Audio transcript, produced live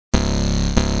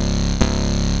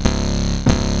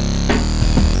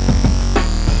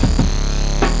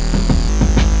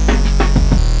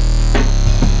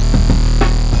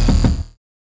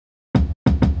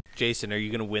Jason, are you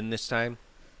going to win this time?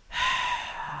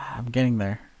 I'm getting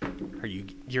there.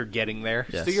 You're getting there?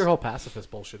 Yes. Just do your whole pacifist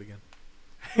bullshit again.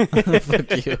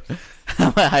 Fuck you.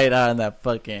 I'm gonna hide out in that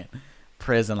fucking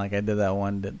prison like I did that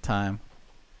one time.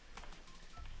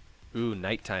 Ooh,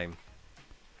 nighttime.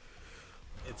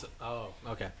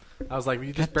 Okay. I was like,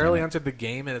 you just barely entered the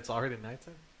game and it's already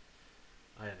nighttime?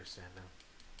 I understand now.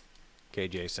 Okay,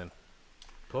 Jason.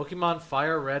 Pokemon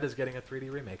Fire Red is getting a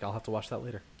 3D remake. I'll have to watch that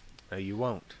later. No, you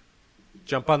won't.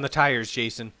 Jump on the tires,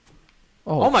 Jason.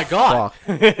 Oh my god!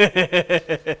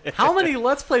 Fuck. How many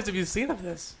Let's Plays have you seen of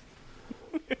this?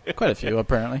 Quite a few,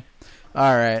 apparently.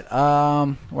 All right.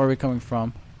 Where are we coming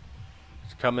from?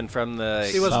 It's coming from the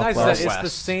See, what's nice is that it's southwest. the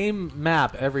same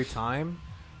map every time,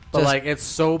 but Just- like it's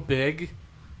so big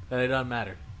that it doesn't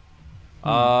matter.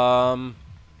 Um,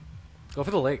 Go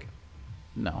for the lake.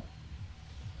 No.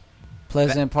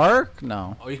 Pleasant Park?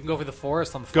 No. Oh, you can go for the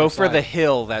forest on the go far for the side.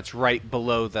 hill that's right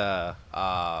below the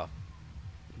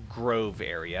grove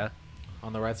area.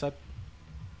 On the right side.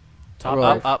 Top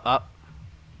Grove. up. Up.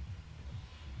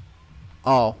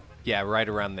 Oh. Yeah, right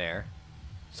around there.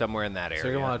 Somewhere in that So area.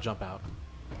 you're gonna want to jump out.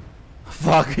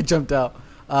 Fuck, I jumped out.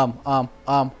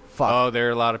 Fuck. Oh, there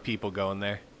are a lot of people going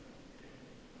there.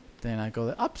 Then I go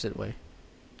the opposite way.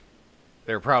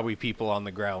 There are probably people on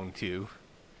the ground, too.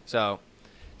 So,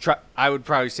 I would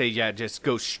probably say, yeah, just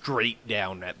go straight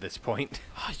down at this point.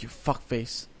 Oh, you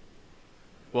fuckface.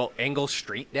 Well, angle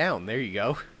straight down. There you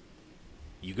go.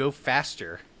 You go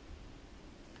faster.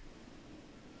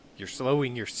 You're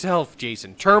slowing yourself,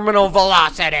 Jason. Terminal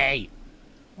velocity!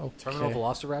 Okay. Terminal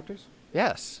Velociraptors?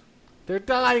 Yes. They're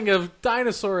dying of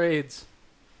dinosaur AIDS.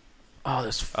 Oh,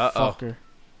 this Uh-oh. fucker.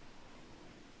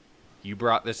 You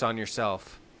brought this on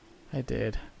yourself. I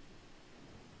did.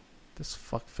 This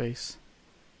fuckface.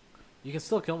 You can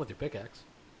still kill him with your pickaxe.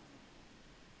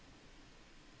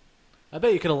 I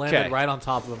bet you could have landed 'Kay. right on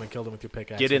top of him and killed him with your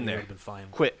pickaxe. Get in and you there. would've been fine.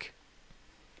 Quick.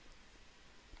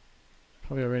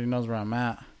 Probably already knows where I'm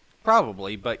at.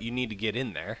 Probably, but you need to get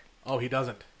in there. Oh, he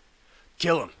doesn't.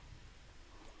 Kill him.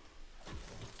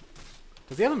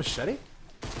 Does he have a machete?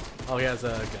 Oh, he has a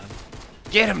gun.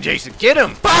 Get him, Jason. Get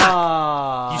him.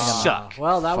 Ah, You suck.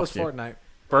 Well, that was you. Fortnite.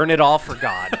 Burn it all for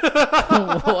God.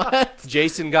 What?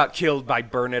 Jason got killed by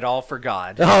burn it all for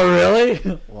God. Oh,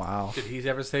 really? Wow. Did he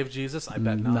ever save Jesus? I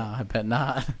bet not. No, I bet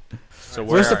not. So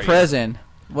Where's the are you? prison?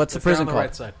 What's the It's down prison on the called?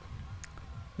 right side.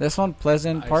 This one?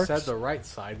 Pleasant Park? I said the right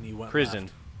side, and you went Prison.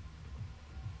 left.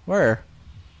 Where?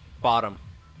 Bottom.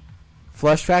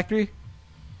 Flush Factory?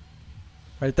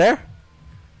 Right there?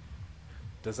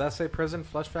 Does that say prison,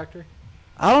 Flush Factory?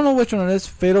 I don't know which one it is.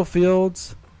 Fatal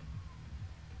Fields.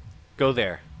 Go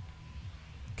there.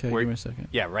 Okay, Where- give me a second.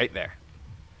 Yeah, right there.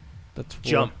 That's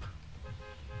Jump.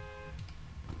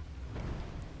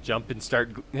 Jump and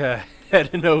start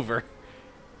heading over.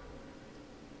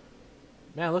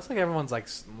 Man, it looks like everyone's like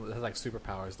has like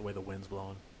superpowers the way the wind's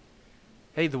blowing.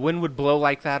 Hey, the wind would blow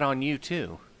like that on you,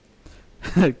 too.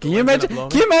 Can you wind's imagine? gonna blow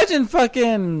Can you me? imagine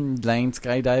fucking Lane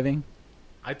skydiving?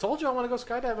 I told you I want to go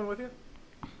skydiving with you.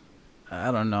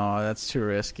 I don't know. That's too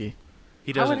risky.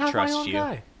 He I would doesn't have my trust own you.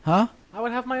 guy. Huh? I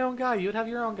would have my own guy. You would have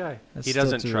your own guy. That's He still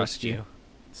doesn't too trust risky. you.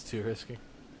 It's too risky.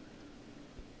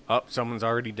 Oh, someone's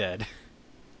already dead.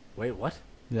 Wait, what?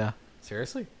 Yeah.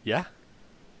 Seriously? Yeah?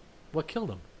 What killed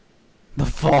him? The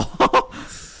fall.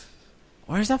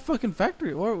 Where's that fucking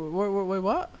factory? Wait,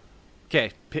 what?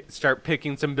 Okay, start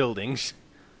picking some buildings.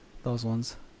 Those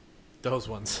ones. Those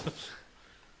ones.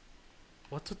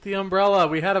 What's with the umbrella?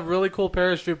 We had a really cool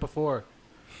parachute before.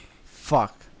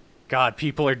 Fuck. God,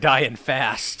 people are dying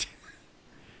fast.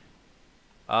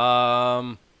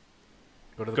 Go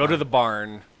to the Go barn. to the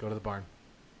barn. Go to the barn.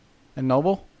 And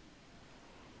Noble?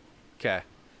 Okay.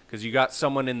 Because you got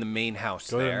someone in the main house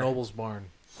Go there. to Noble's barn.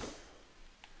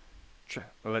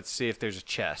 Well, let's see if there's a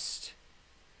chest.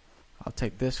 I'll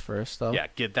take this first, though. Yeah,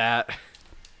 get that. Get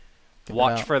it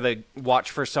Watch out.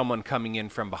 watch for someone coming in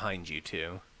from behind you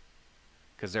too.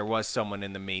 Because there was someone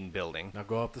in the main building. Now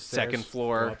go up the stairs. Second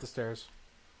floor. Go up the stairs.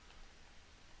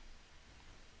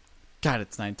 God,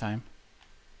 it's nighttime.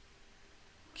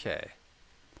 Okay.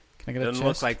 Can I get a Doesn't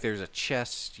chest? look like there's a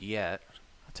chest yet.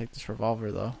 I'll take this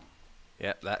revolver, though.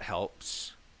 Yep, that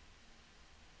helps.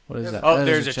 What is that? Oh, That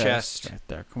is there's a chest. Right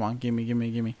there. Come on, gimme. Give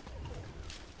me-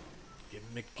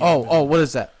 Oh, what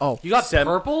is that? Oh, You got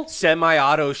purple?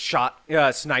 Semi-auto shot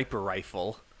sniper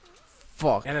rifle.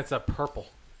 fuck. And it's a purple.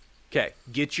 Okay,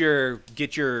 get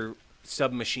your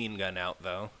submachine gun out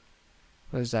though.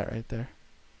 What is that right there?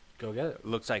 Go get it.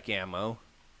 Looks like ammo.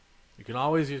 You can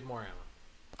always use more ammo.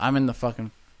 I'm in the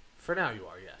fucking... For now, you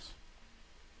are, yes.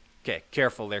 Okay,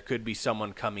 careful. There could be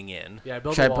someone coming in. Yeah,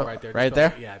 build Should I a wall put- right there. right Just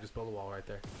build- there? Yeah, just build a wall right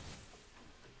there.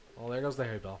 Well, there goes the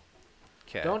hay bell.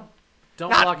 Okay. Don't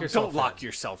Not- lock yourself Don't lock in.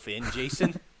 yourself in,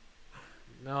 Jason.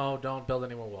 No, don't build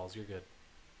any more walls. You're good.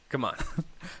 Come on.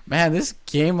 Man, this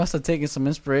game must have taken some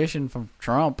inspiration from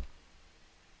Trump.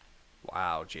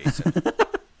 Wow, Jason.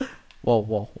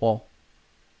 Whoa.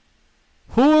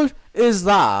 Who is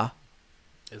that?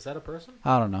 Is that a person?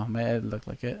 I don't know. May it look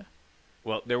like it.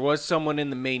 Well, there was someone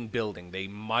in the main building. They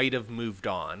might have moved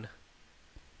on.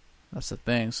 That's the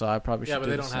thing. So I probably should. Yeah, but do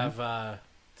they the don't same. have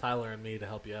Tyler and me to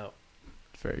help you out.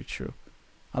 Very true.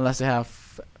 Unless they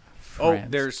have. Oh,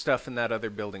 Friends. there's stuff in that other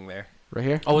building there. right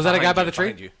here. Oh, was that a guy Behind by you, the tree?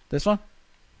 behind you. This one.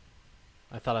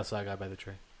 I thought I saw a guy by the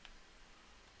tree.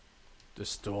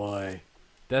 Destroy.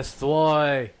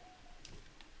 Destroy.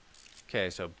 Okay,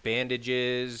 so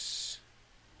bandages.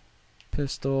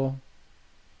 Pistol.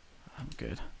 I'm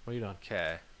good. What are you doing?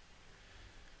 Okay.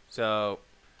 So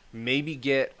maybe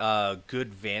get a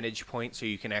good vantage point so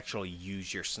you can actually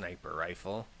use your sniper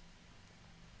rifle.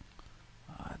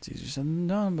 It's easier said than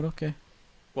done, but okay.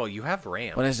 Well, you have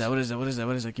rams. What is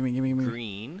that? Give me.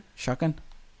 Green. Shotgun.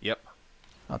 Yep,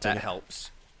 I'll take that it.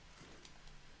 helps.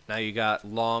 Now you got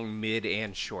long, mid,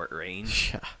 and short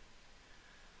range. Yeah.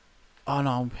 Oh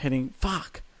no, I'm hitting.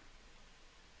 Fuck.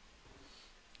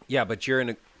 Yeah, but you're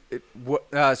in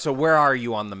a. So where are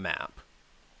you on the map?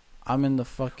 I'm in the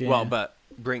fucking. Well, but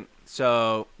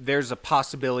so there's a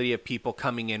possibility of people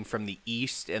coming in from the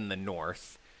east and the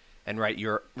north, and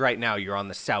right now you're on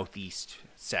the southeast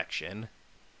section.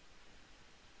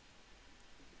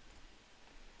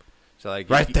 So like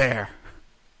right there.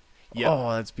 Yeah,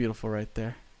 Oh, that's beautiful right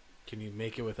there. Can you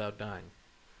make it without dying?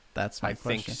 That's my I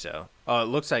question. think so. Oh, it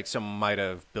looks like someone might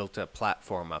have built a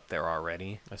platform up there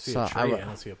already. I see So a I tree. w- I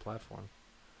don't see a platform.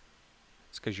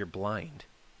 It's because you're blind.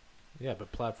 Yeah,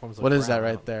 but platforms. What is that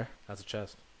right there? That's a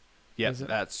chest. Yep, Is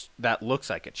it? that looks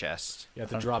like a chest. You have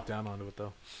to Okay. drop down onto it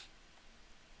though.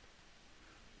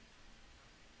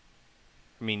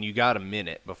 I mean, you got a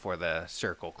minute before the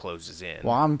circle closes in.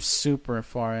 Well, I'm super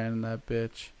far in that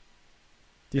bitch.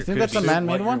 Do you There think could that's a be-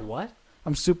 man-made What, one? you're what?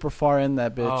 I'm super far in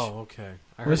that bitch. Oh, okay.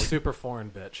 I heard Was- super foreign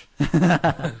bitch.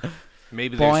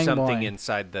 Maybe there's Boing, something boing.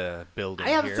 inside the building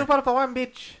I am here. super foreign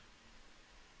bitch.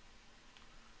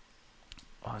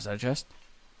 Oh, is that a chest?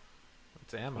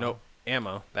 It's ammo. Nope,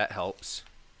 ammo. That helps.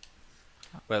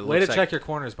 But it Way to looks like check your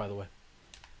corners, by the way.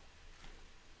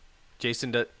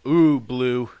 Jason does. Ooh,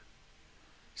 blue.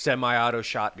 Semi-auto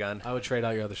shotgun. I would trade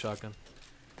out your other shotgun.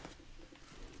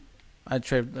 I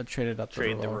traded up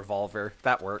Trade the revolver.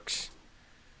 That works.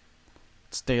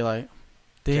 It's daylight.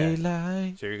 Okay.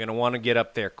 Daylight. So you're gonna want to get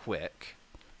up there quick.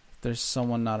 There's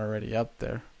someone not already up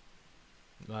there.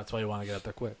 That's why you want to get up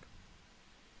there quick.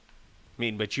 I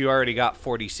mean, but you already got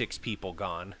 46 people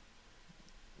gone.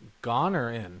 Gone or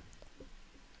in?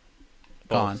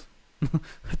 Gone.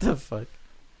 What the fuck?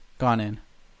 Gone in.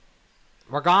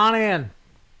 We're gone in.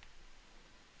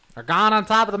 We're gone on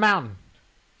top of the mountain.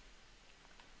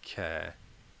 Okay.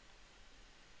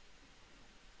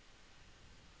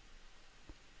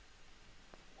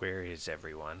 Where is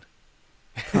everyone?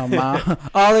 Come on.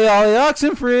 Ollie, ollie,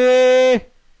 oxen free!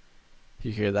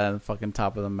 You hear that on the fucking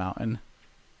top of the mountain.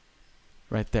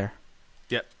 Right there.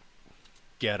 Yep.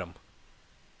 Get him.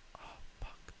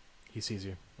 He sees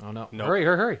you. Oh no! Nope. Hurry!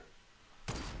 Hurry! Hurry!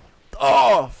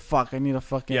 Oh, fuck. I need a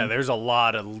fucking... Yeah, there's a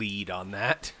lot of lead on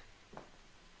that.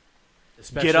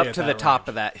 Especially Get up at to the that top range.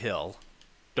 of that hill.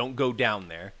 Don't go down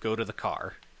there. Go to the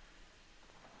car.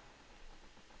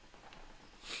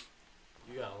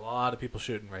 You got a lot of people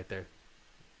shooting right there.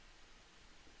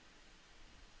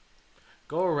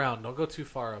 Go around. Don't go too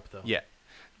far up though. Yeah.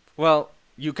 Well,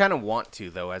 you kind of want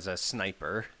to, though, as a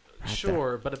sniper.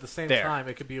 Sure, but at the same There. time,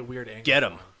 it could be a weird angle. Get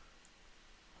him.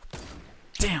 for him.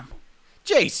 Damn.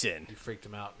 Jason! You freaked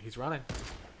him out. He's running.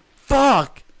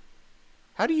 Fuck!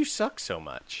 How do you suck so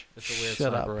much? It's a weird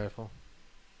Shut sniper up. rifle.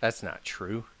 That's not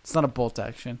true. It's not a bolt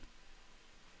action.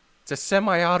 It's a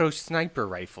semi-auto sniper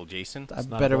rifle, Jason. I'm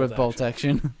not a better bolt with bolt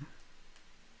action.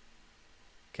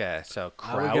 Okay, so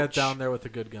I would crouch. get down there with a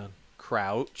good gun.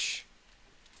 Crouch.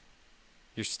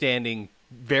 You're standing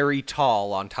very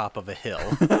tall on top of a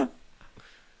hill.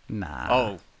 Nah.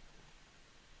 Oh.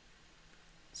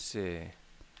 Let's see.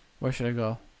 Where should I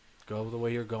go? Go the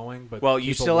way you're going, but Well,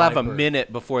 you keep still have wide a berth.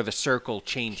 minute before the circle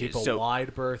changes. Keep a So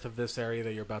wide berth of this area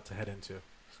that you're about to head into.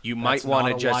 you That's might want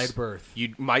to not a wide just berth.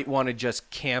 you might want to just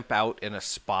camp out in a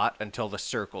spot until the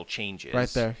circle changes. Right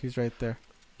there. He's right there.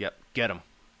 Yep, get him.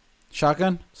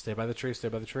 Shotgun? Stay by the tree. Stay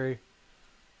by the tree.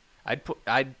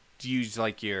 I'd use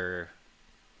like your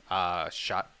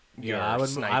shot. your Yeah,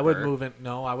 sniper. I would move in.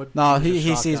 No, I would. No, use the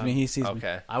he sees shotgun. me. He sees me.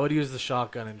 Okay. I would use the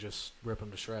shotgun and just rip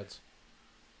him to shreds.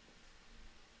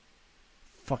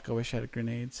 Fuck, I wish I had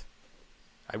grenades.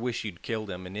 I wish you'd killed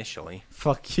him initially.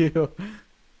 Fuck you.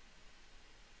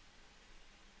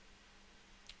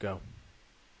 Go.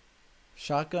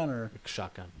 Shotgun or...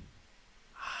 Shotgun.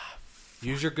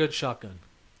 Use your good shotgun.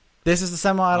 This is the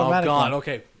semi-automatic Oh, God. one.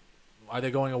 Okay. Are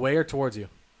they going away or towards you?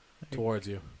 Towards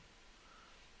you.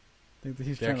 I think that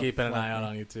he's They're trying to keeping an flank eye out me.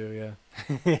 on you, too,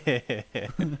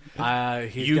 yeah.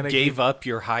 You gave up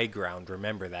your high ground.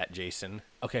 Remember that, Jason.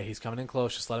 Okay, he's coming in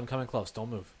close. Just let him come in close. Don't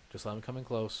move. Just let him come in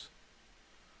close.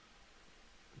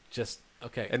 Just,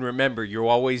 okay. And remember, you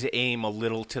always aim a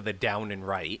little to the down and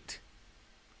right.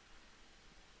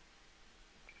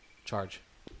 Charge.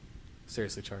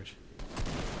 Seriously, charge.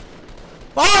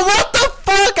 Oh, what the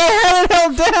fuck? I had it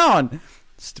held down.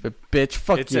 Stupid bitch.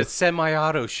 Fuck It's you. a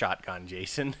semi-auto shotgun,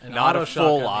 Jason. An Not auto a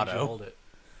full shotgun means you auto. hold it.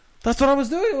 That's what I was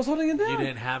doing. I was holding it down. You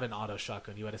didn't have an auto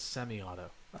shotgun. You had a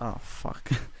semi-auto. Oh, fuck.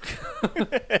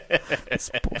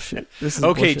 That's bullshit. This is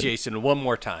Okay, bullshit. Jason, one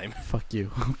more time. Fuck you.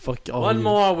 Fuck all One you.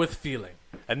 more with feeling.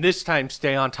 And this time,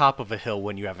 stay on top of a hill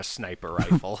when you have a sniper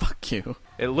rifle. Fuck you.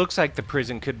 It looks like the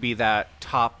prison could be that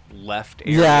top left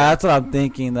area. Yeah, that's what I'm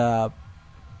thinking. That's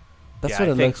Yeah, what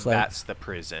I it think looks like. That's the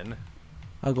prison.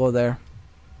 I'll go there.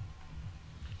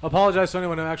 Apologize to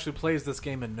anyone who actually plays this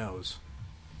game and knows.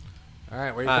 All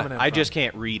right, where are you coming in I from? just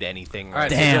can't read anything. All right,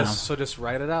 Damn. So just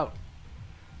write it out.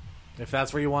 If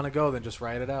that's where you want to go, then just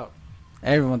write it out.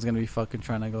 Everyone's gonna be fucking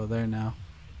trying to go there now.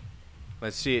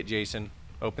 Let's see it, Jason.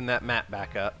 Open that map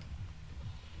back up.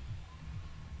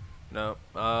 No.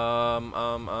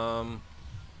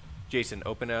 Jason,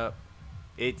 open up.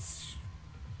 It's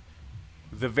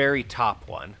the very top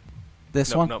one.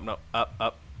 This no, one? No.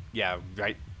 Up. Yeah,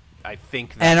 right. I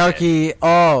think that's Anarchy.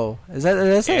 Oh, is that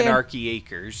this? it. Anarchy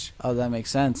Acres. Oh, that makes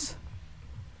sense.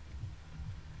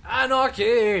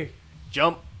 Anarchy!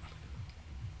 Jump.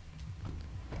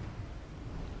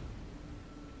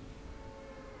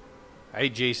 Hey,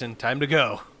 Jason, time to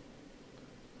go.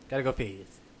 Gotta go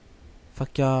fast.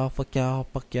 Fuck y'all. Fuck y'all.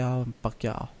 Fuck y'all. And fuck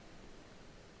y'all.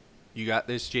 You got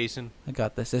this, Jason? I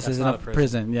got this. This That's isn't not a a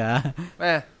prison. Yeah.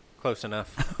 Close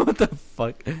enough. What the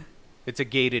fuck? It's a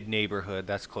gated neighborhood.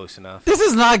 That's close enough. This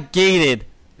is not gated.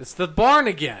 It's the barn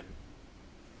again.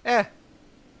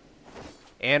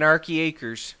 Anarchy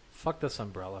Acres. Fuck this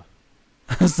umbrella.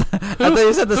 I thought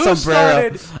you said the who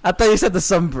sombrero. started- I thought you said the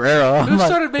sombrero. I'm Who like,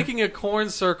 started making a corn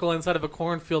circle inside of a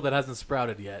cornfield that hasn't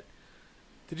sprouted yet?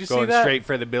 Did you see Going that? straight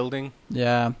for the building.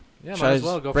 yeah. Yeah, Should might I as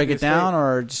well just go break for it the down escape.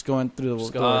 or just going through the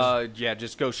Just doors? go. Yeah,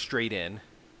 just go straight in.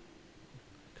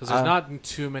 Because there's not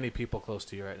too many people close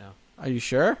to you right now. Are you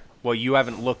sure? Well, you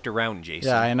haven't looked around, Jason.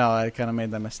 Yeah, I know. I kind of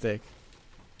made that mistake.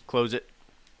 Close it.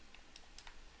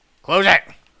 Close it.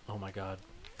 Oh my god.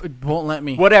 It won't let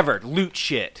me. Whatever. Loot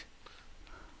shit.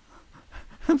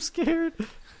 I'm scared.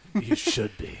 You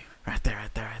should be. Right there,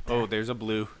 right there, right there. Oh, there's a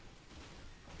blue.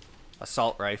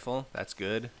 Assault rifle. That's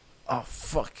good. Oh,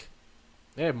 fuck.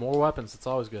 Yeah, more weapons. It's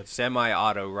always good.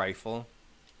 Semi-auto rifle.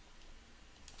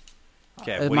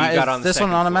 Okay, Is what do you got is on the this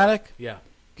second one automatic? Yeah.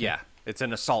 Yeah, it's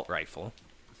an assault rifle.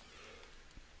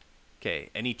 Okay,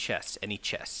 any chests? Any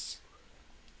chests?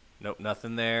 Nope,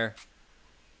 nothing there.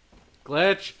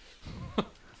 Glitch.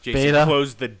 Jason Beta.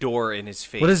 closed the door in his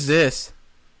face. What is this?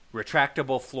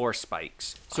 Retractable floor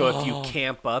spikes. So if you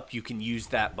camp up, you can use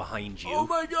that behind you. Oh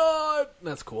my god.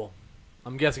 That's cool.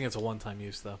 I'm guessing it's a one-time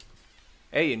use, though.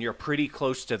 Hey, and you're pretty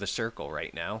close to the circle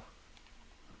right now.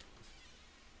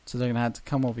 So they're going to have to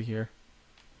come over here.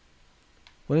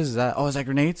 What is that? Oh, is that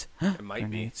grenades? It might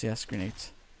Grenades, yes,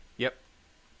 grenades. Yep.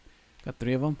 Got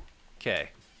 3 of them. Okay.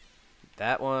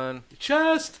 That one.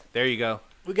 Chest. There you go.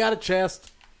 We got a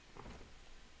chest.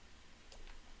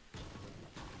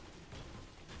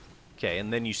 Okay,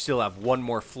 and then you still have one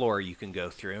more floor you can go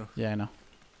through. Yeah, I know.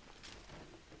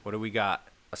 What do we got?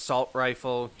 Assault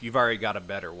rifle. You've already got a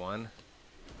better one.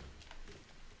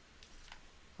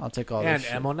 I'll take all And this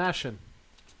shit. ammunition.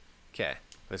 Okay,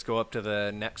 let's go up to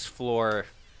the next floor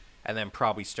and then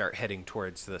probably start heading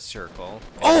towards the circle.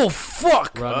 Oh,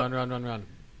 fuck! Run.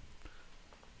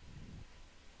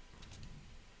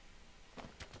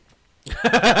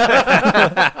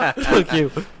 Fuck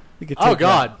you. You could Oh, take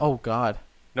God. that. Oh, God.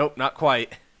 Nope, not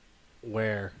quite.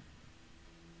 Where?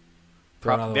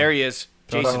 Throw another There one. he is.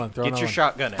 Throw another Jason, one, throw get another your one.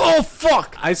 shotgun out. Oh,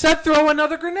 fuck! I said throw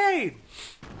another grenade.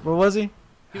 Where was he?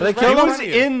 Did I was kill He right him? was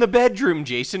in the bedroom,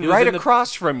 Jason, He was right in the-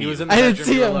 across from He you. was in the I didn't bedroom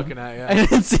see you were him. looking at, yeah. I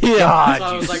didn't see him. God, So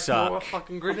I you was like, suck. throw a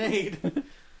fucking grenade.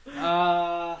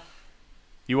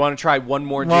 You want to try one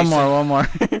more, One Jason? more.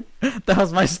 That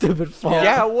was my stupid fault.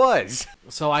 Yeah, it was.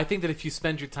 So I think that if you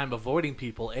spend your time avoiding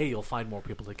people, you'll find more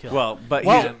people to kill. Well, but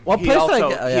Well, what he place did I also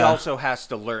get- he yeah. also has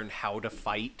to learn how to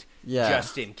fight, Yeah.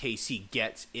 just in case he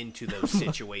gets into those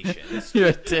situations. You're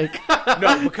a dick.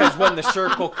 No, because when the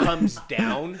circle comes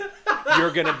down,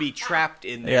 you're gonna be trapped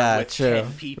in there Yeah, with true.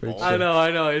 10 people. I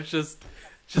know. It's just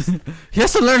He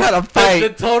has to learn how to the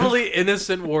fight. totally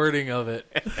innocent wording of it.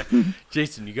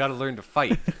 Jason, you got to learn to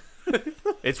fight.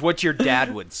 It's what your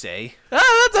dad would say.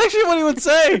 Ah, that's actually what he would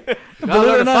say. Gotta Believe it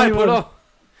learn or to not, fight, he wouldn't.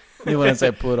 Puto. He wouldn't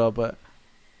say puro, but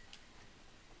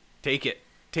Take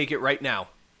it right now.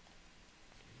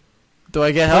 do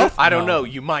I get health? I don't No. know.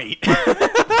 You might.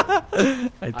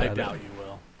 I I doubt doubt it. you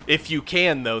will. If you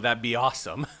can, though, that'd be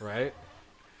awesome. Right?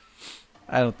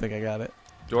 I don't think I got it.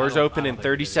 Doors I don't open in think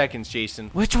 30 you do. seconds, Jason.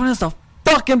 Which one is the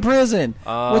fucking prison? Which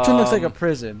one looks like a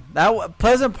prison?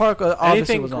 Pleasant Park obviously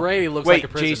Anything was on- gray looks Wait, like a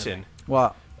prison. to Jason. me.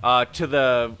 What? To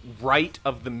the right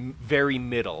of the very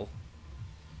middle.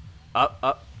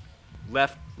 Up.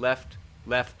 Left.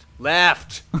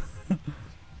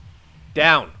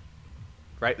 Down.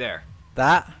 Right there.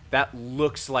 That? That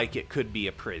looks like it could be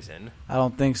a prison. I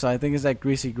don't think so. I think it's that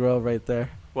Greasy Grove right there.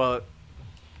 Well,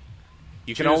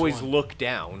 you can Choose always one. look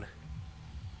down.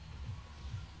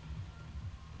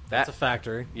 That's That a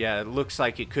factory. yeah, it looks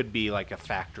like it could be like a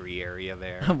factory area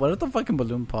there. What if the fucking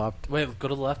balloon popped? Wait, go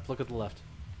to the left. Look at the left.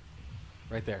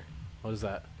 Right there. What is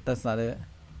that? That's not it.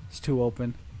 It's too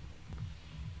open.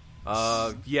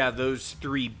 Yeah, those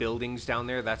 3 buildings down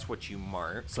there, that's what you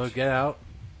marked. So get out.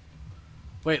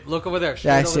 Wait, look over there.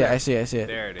 Yeah, I Straight see it. over I see it. I see it.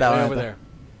 There it is. That Right one over right there.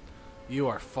 You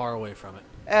are far away from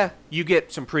it. You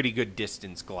get some pretty good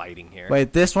distance gliding here.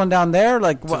 Wait, this one down there?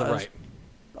 Like To what? the right.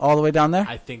 All the way down there?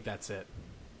 I think that's it.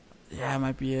 Yeah, it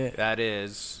might be it. That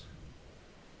is.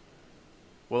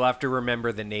 We'll have to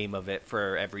remember the name of it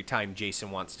for every time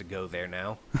Jason wants to go there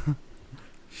now.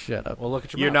 Shut up. Well, look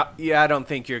at your You're map. not. Yeah, I don't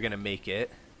think you're gonna make it.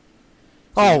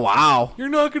 Oh, wow. You're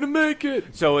not gonna make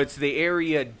it. So it's the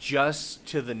area just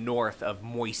to the north of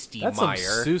Moisty That's some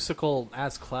Mire. Seussical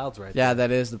ass clouds right Yeah, there.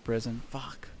 that is the prison.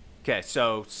 Fuck. Okay,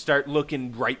 so start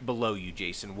looking right below you,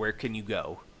 Jason. Where can you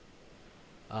go?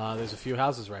 There's a few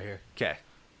houses right here. Okay.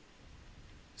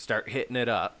 Start hitting it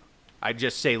up. I'd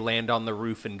just say land on the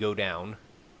roof and go down.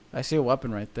 I see a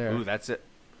weapon right there. Ooh, that's it.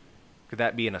 Could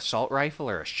that be an assault rifle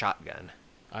or a shotgun?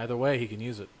 Either way, he can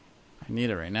use it. I need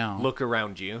it right now. Look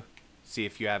around you. See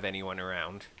if you have anyone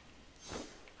around.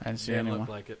 I didn't see Didn't anyone. look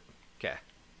like it. Okay.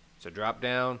 So drop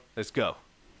down. Let's go.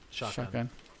 Shotgun.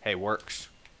 Hey, works.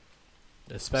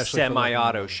 Especially for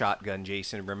Semi-auto like- shotgun,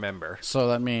 Jason, remember. So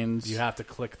that means... You have to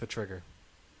click the trigger.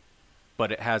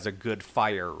 But it has a good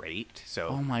fire rate, so...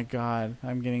 Oh my god.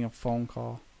 I'm getting a phone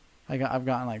call. I've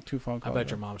gotten like 2 phone I calls. bet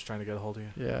your mom's trying to get a hold of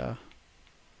you. Yeah.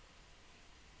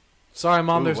 Sorry,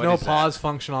 Mom. Ooh, There's what no is that? pause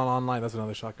function on online. That's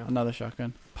another shotgun. Another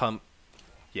shotgun. Pump.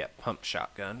 Yeah, pump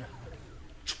shotgun.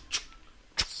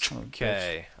 Son of a bitch.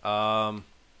 Okay.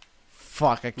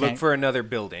 Fuck, I can't. Look for another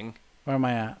building. Where am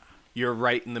I at? You're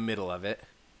right in the middle of it.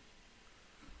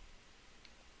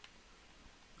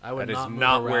 I would That is not move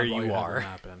not around where while you have are. the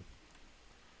map in.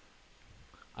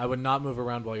 I would not move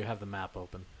around while you have the map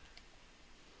open.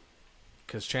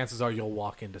 Because chances are you'll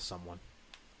walk into someone.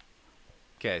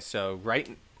 Okay, so right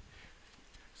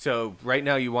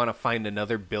now you want to find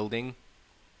another building.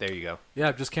 There you go.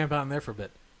 Yeah, just camp out in there for a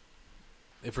bit.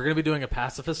 If we're going to be doing a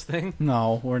pacifist thing,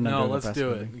 No, we're not no, doing the let's best do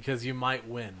building. it. Because you might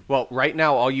win. Well, right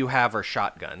now all you have are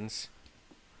shotguns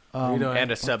are you doing?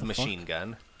 and a what the submachine fuck?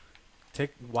 gun.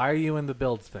 Why are you in the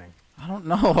build thing? I don't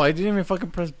know. I didn't even fucking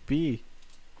press B.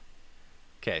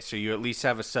 Okay, so you at least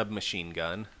have a submachine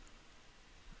gun.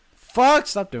 Fuck,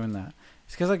 stop doing that.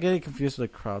 It's because I get confused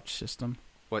with the crouch system.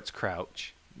 What's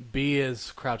crouch? B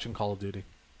is crouching Call of Duty.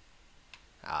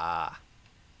 Ah.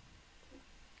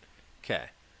 Okay.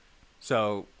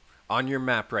 So, on your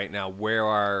map right now, where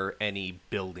are any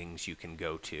buildings you can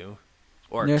go to?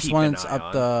 Or Nearest keep one's an eye up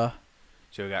on? the...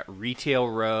 So we got Retail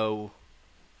Row.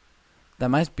 That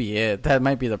might be it. That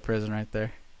might be the prison right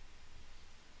there.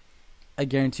 I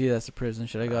guarantee you that's the prison.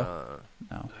 Should I go?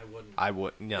 No. I wouldn't. I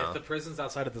would no. If the prison's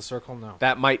outside of the circle, no.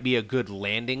 That might be a good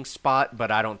landing spot,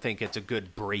 but I don't think it's a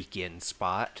good break-in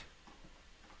spot.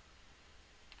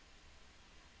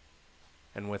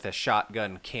 And with a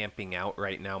shotgun camping out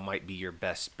right now might be your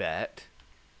best bet.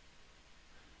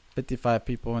 55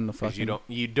 people in the Because fucking...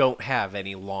 you don't have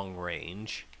any long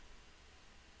range.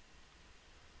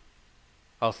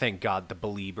 Oh, thank God the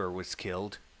Belieber was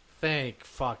killed. Thank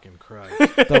fucking Christ.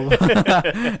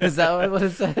 Is that what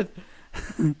it said?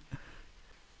 Because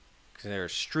there are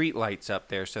street lights up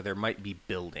there, so there might be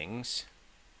buildings.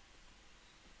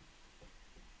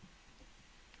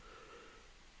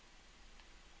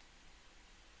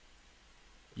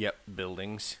 Yep,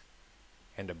 buildings.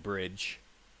 And a bridge.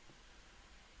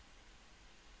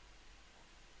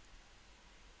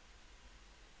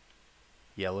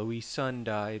 Yellowy sun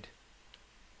died.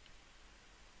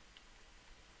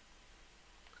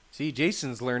 See,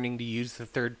 Jason's learning to use the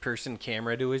third-person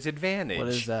camera to his advantage. What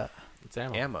is that? It's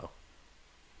ammo. Ammo.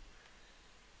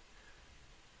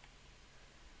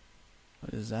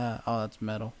 What is that? Oh, that's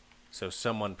metal. So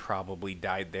someone probably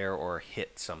died there or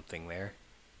hit something there.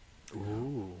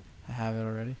 Ooh. I have it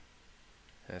already.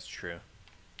 That's true.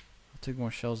 I'll take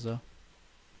more shells though.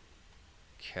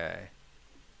 Okay.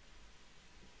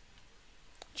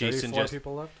 34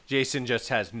 people left? Jason just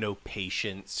has no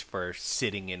patience for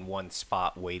sitting in one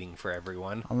spot waiting for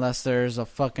everyone. Unless there's a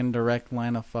fucking direct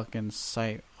line of fucking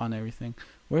sight on everything.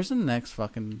 Where's the next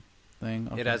fucking thing?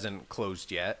 Okay. It hasn't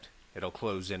closed yet. It'll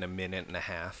close in a minute and a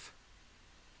half.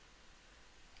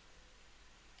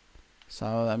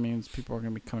 So that means people are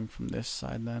going to be coming from this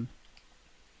side then.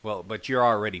 Well, but you're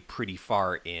already pretty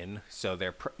far in, so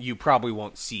you probably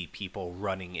won't see people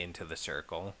running into the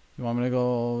circle. You want me to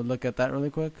go look at that really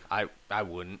quick? I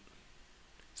wouldn't.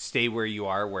 Stay where you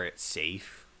are, where it's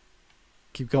safe.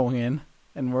 Keep going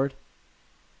inward.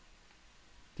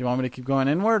 Do you want me to keep going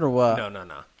inward or what?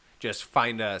 No. Just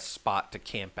find a spot to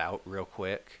camp out real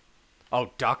quick.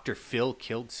 Oh, Dr. Phil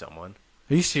killed someone.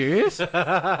 Are you serious?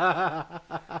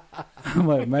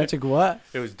 What, magic what?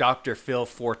 It was Dr. Phil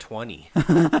 420.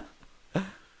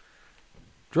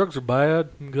 Drugs are bad,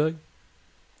 okay?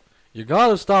 You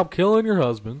gotta stop killing your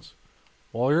husbands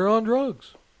while you're on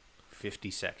drugs.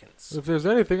 50 seconds. If there's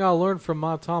anything I learned from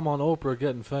my time on Oprah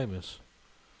getting famous,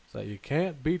 it's that you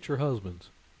can't beat your husbands.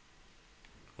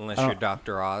 Unless you're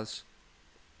Dr. Oz.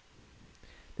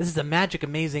 This is a magic,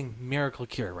 amazing miracle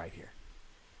cure right here.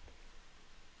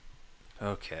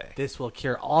 Okay. This will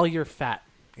cure all your fat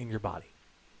in your body.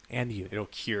 And you. It'll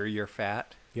cure your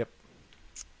fat? Yep.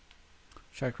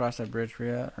 Should I cross that bridge for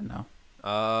you or no?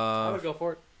 I would go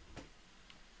for it.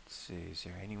 Let's see. Is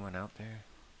there anyone out there?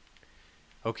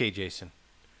 Okay, Jason.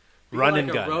 Be Run like and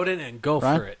a gun. rodent and go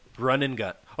Run? for it. Run and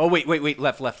gun. Oh, wait.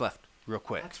 Left. Real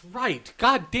quick. That's right.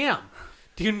 God damn.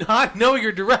 Do you not know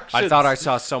your directions? I thought I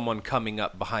saw someone coming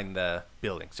up behind the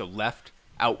building. So left,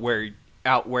 out where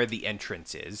the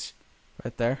entrance is.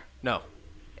 Right there? No.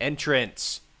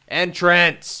 Entrance. Thank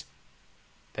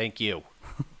you.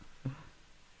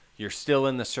 You're still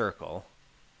in the circle.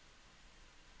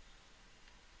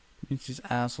 Means these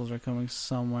assholes are coming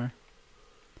somewhere.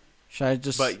 Should I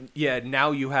just... But yeah,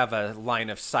 now you have a line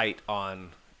of sight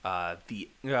on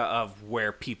of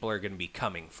where people are going to be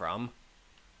coming from.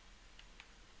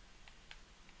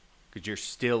 Because you're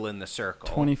still in the circle.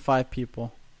 25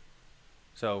 people.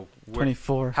 So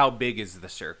 24. How big is the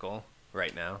circle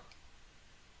right now?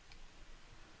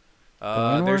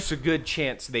 Inward? There's a good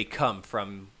chance they come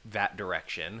from that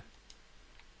direction.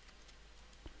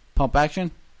 Pump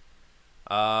action?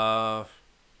 Probably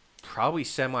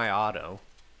semi-auto.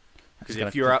 Because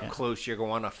if you're up close, you're going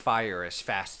to want to fire as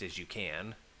fast as you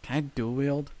can. Can I dual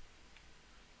wield?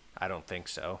 I don't think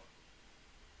so.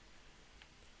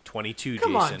 22,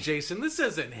 Come Jason. on, Jason. This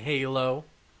isn't Halo.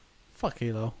 Fuck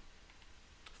Halo.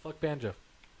 Fuck Banjo.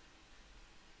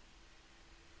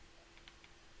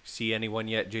 See anyone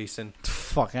yet, Jason?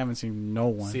 Fuck, I haven't seen no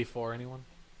one. C4, anyone?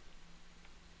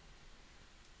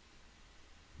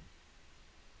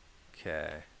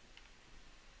 Okay.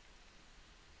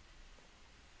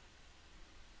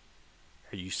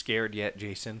 Are you scared yet,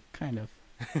 Jason? Kind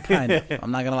of. Kind of.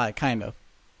 I'm not gonna lie, kind of.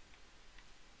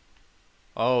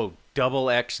 Oh, Double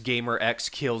X Gamer X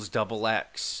kills Double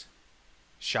X.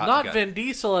 Shotgun. Not Vin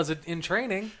Diesel in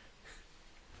training.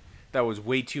 That was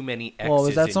way too many X's. Well,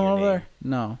 was that in someone your over name. there?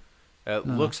 No. It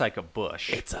No. looks like a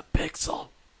bush. It's a pixel.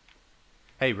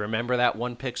 Hey, remember that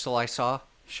one pixel I saw?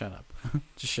 Shut up.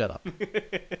 Just shut up.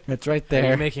 It's right Are you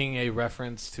there. making a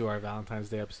reference to our Valentine's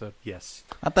Day episode? Yes.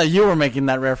 I thought you were making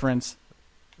that reference.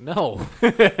 No.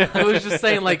 I was just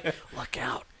saying, like, look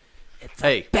out. It's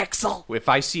Hey, a pixel. if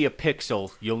I see a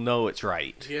pixel, you'll know it's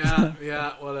right.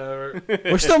 Yeah, whatever.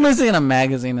 We're still missing a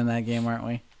magazine in that game, aren't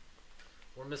we?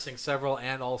 We're missing several,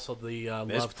 and also the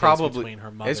It's love probably taste between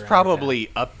her mother it's and her probably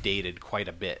updated quite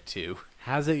a bit too. dad.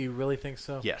 Has it? You really think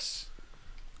so? Yes.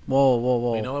 Whoa.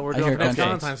 We know what we're I doing hear for next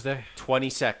gunshots. Valentine's Day. 20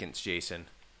 seconds, Jason.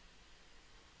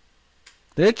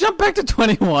 Did it jump back to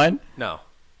 21? No.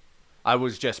 I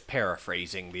was just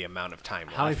paraphrasing the amount of time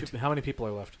How left. many people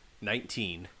are left?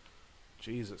 19.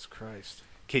 Jesus Christ.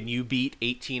 Can you beat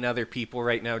 18 other people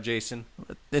right now, Jason?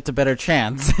 It's a better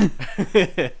chance.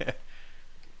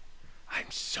 I'm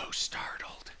so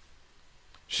startled.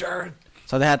 Sure.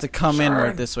 So they had to come Sure.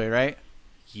 inward this way, right?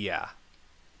 Yeah.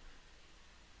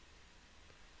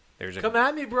 Come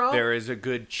at me, bro. There is a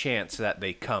good chance that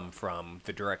they come from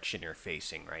the direction you're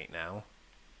facing right now.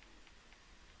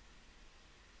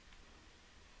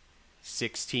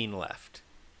 16 left.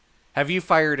 Have you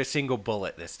fired a single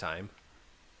bullet this time?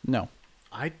 No.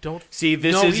 I don't see.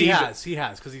 This no, is he even...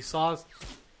 has because he saw us.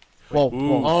 Whoa,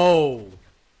 Ooh. whoa. Oh,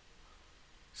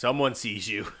 Someone sees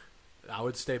you. I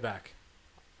would stay back.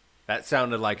 That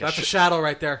sounded like That's a shadow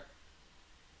right there.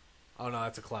 Oh no,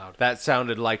 that's a cloud. That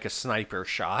sounded like a sniper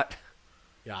shot.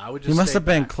 Yeah, I would just. He must stay have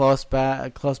been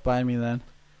back. close by me then.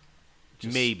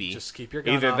 Maybe. Just keep your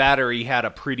gun Either up. that or he had a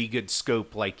pretty good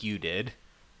scope like you did.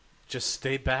 Just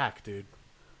stay back, dude.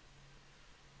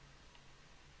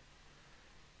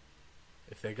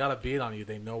 If they got a beat on you,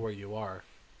 they know where you are.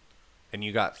 And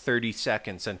you got 30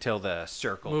 seconds until the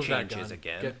circle Move that changes gun.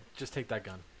 again. Just take that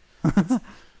gun.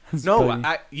 No,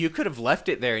 funny. you could have left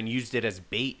it there and used it as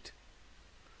bait.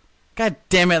 God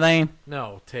damn it, Lane.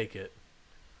 No, take it.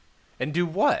 And do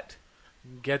what?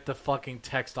 Get the fucking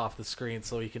text off the screen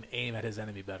so he can aim at his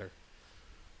enemy better.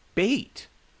 Bait.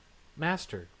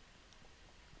 Master.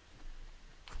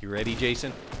 You ready,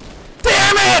 Jason?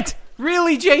 Damn it!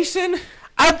 Really, Jason?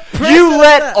 I You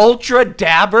let Ultra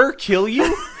Dabber kill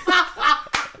you?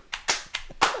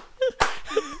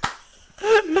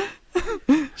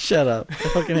 Shut up. I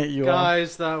fucking hate you all.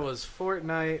 Guys, that was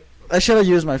Fortnite. I should have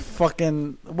used my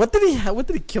fucking... What did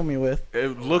he kill me with?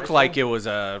 It looked like it was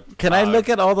a... Can I look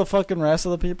at all the fucking rest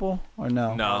of the people? Or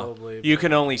no? No. Probably, You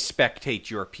can only spectate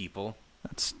your people.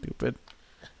 That's stupid.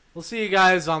 We'll see you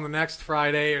guys on the next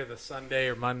Friday or the Sunday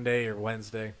or Monday or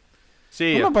Wednesday.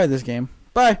 See I'm ya. gonna buy this game.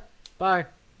 Bye. Bye.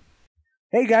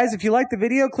 Hey guys, if you liked the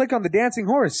video, click on the dancing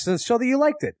horse to show that you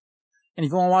liked it. And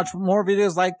if you want to watch more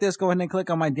videos like this, go ahead and click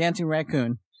on my dancing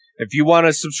raccoon. If you want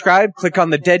to subscribe, click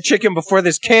on the dead chicken before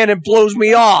this cannon blows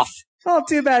me off. Oh,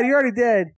 too bad. You already did.